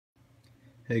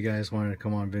Hey guys, wanted to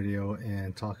come on video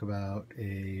and talk about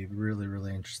a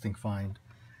really interesting find.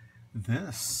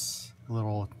 This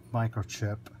little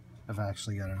microchip, I've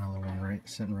actually got another one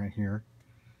sitting right here.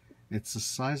 It's the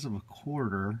size of a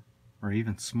quarter, or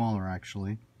even smaller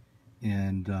actually,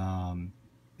 and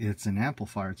it's an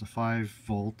amplifier. It's a 5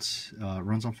 volt,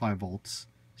 runs on 5 volts,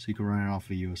 so you can run it off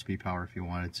of USB power if you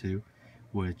wanted to,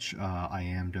 which I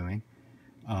am doing.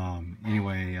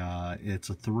 Anyway, it's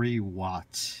a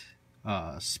 3-watt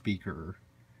speaker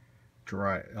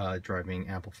driving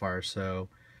amplifier. So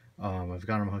I've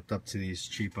got them hooked up to these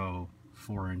cheapo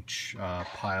 4-inch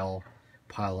pile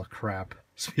of crap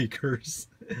speakers.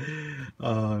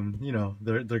 You know,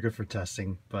 they're good for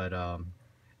testing, but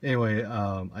anyway,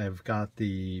 I've got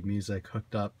the music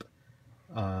hooked up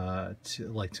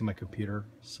to my computer.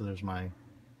 So there's my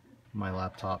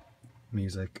laptop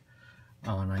music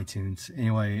on iTunes.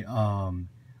 Anyway,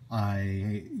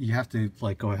 you have to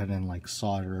go ahead and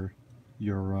solder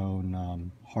your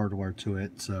own hardware to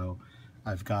it. So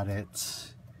I've got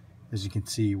it, as you can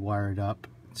see, wired up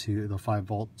to the 5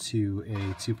 volt to a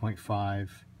 2.5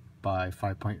 by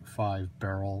 5.5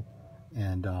 barrel,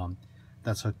 and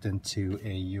that's hooked into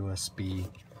a USB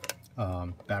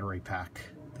battery pack.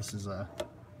 This is a,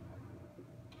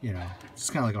 it's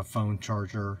kind of like a phone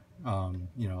charger,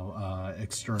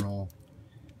 external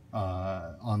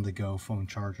on-the-go phone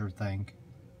charger thing.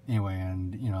 Anyway,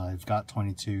 and I've got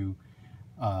 22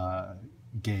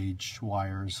 gauge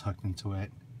wires hooked into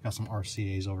it. Got some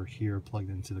RCAs over here plugged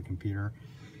into the computer,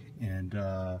 and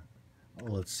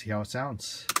let's see how it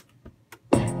sounds.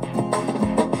 I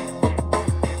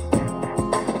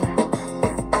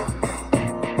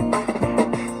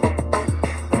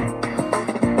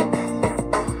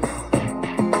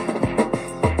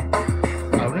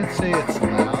wouldn't say it's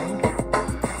loud.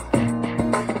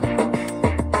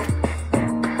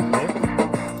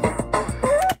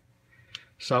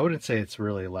 So I wouldn't say it's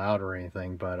really loud or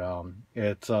anything, but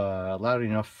it's loud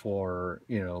enough for,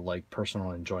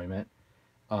 personal enjoyment.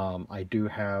 I do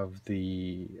have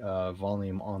the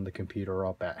volume on the computer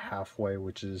up at halfway,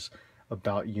 which is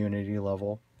about unity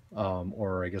level,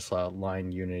 or I guess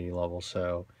line unity level.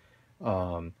 So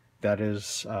that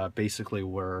is basically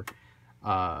where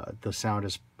the sound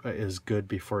is good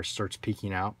before it starts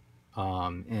peaking out.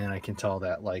 And I can tell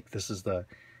that this is the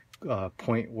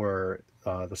point where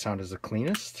the sound is the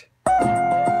cleanest.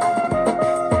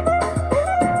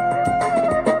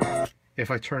 If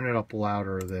I turn it up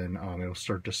louder, then it'll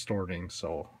start distorting.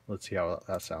 So let's see how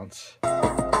that sounds.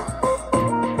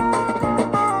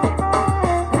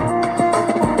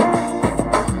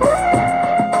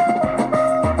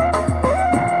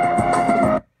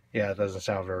 Yeah, it doesn't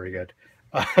sound very good.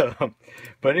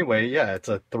 But anyway, yeah, it's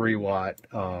a 3-watt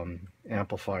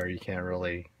amplifier. You can't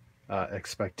really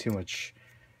expect too much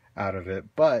out of it,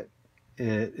 but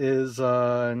it is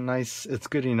nice. It's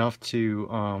good enough to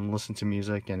listen to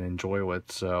music and enjoy with.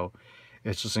 So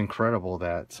it's just incredible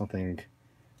that something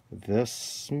this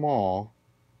small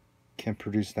can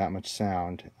produce that much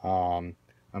sound. I'm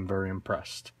very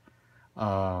impressed.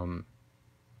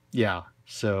 Yeah,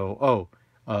 so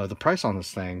the price on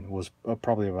this thing was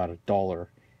probably about $1,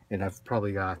 and I've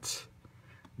probably got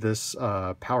this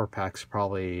power pack's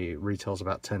probably retails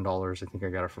about $10. I think I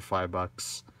got it for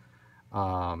 $5.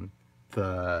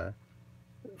 The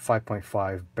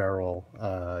 5.5 barrel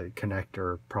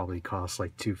connector probably costs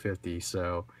like $2.50.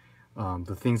 So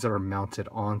the things that are mounted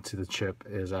onto the chip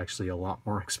is actually a lot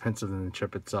more expensive than the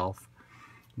chip itself.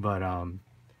 But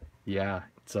yeah,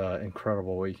 it's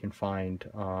incredible what you can find,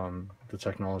 the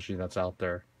technology that's out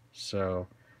there. So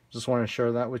just want to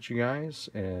share that with you guys.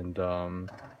 And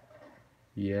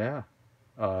yeah,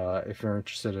 if you're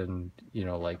interested in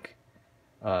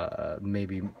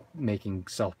maybe making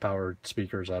self-powered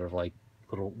speakers out of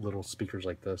little speakers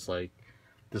like this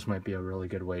might be a really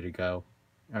good way to go.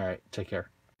 All right, take care.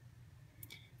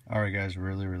 All right guys,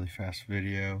 really fast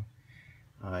video.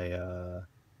 I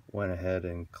went ahead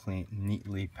and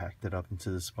neatly packed it up into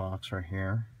this box right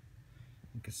here.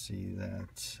 You can see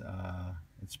that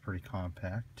it's pretty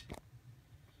compact.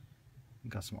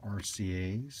 Got some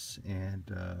RCAs and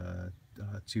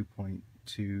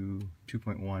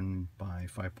 2.1 by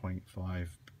 5.5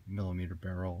 millimeter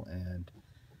barrel, and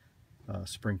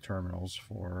spring terminals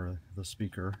for the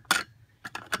speaker.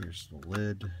 Here's the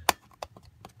lid.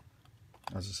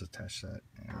 I'll just attach that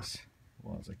as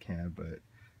well as I can, but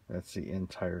that's the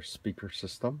entire speaker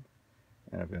system.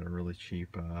 And I've got a really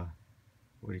cheap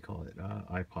what do you call it,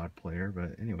 iPod player.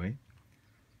 But anyway,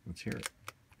 let's hear it.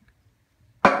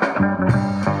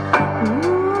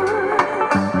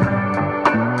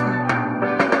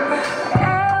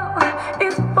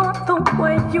 It's for the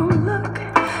way you look.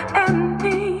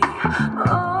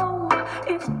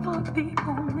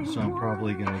 So I'm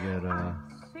probably gonna get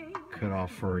cut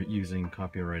off for using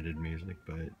copyrighted music,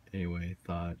 but anyway,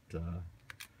 thought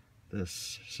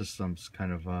this system's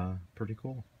kind of pretty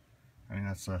cool. I mean,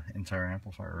 that's the entire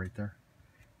amplifier right there.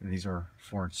 And these are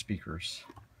 4-inch speakers,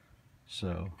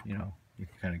 so you know, you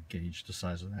can kind of gauge the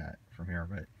size of that from here.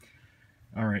 But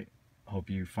all right, hope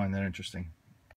you find that interesting.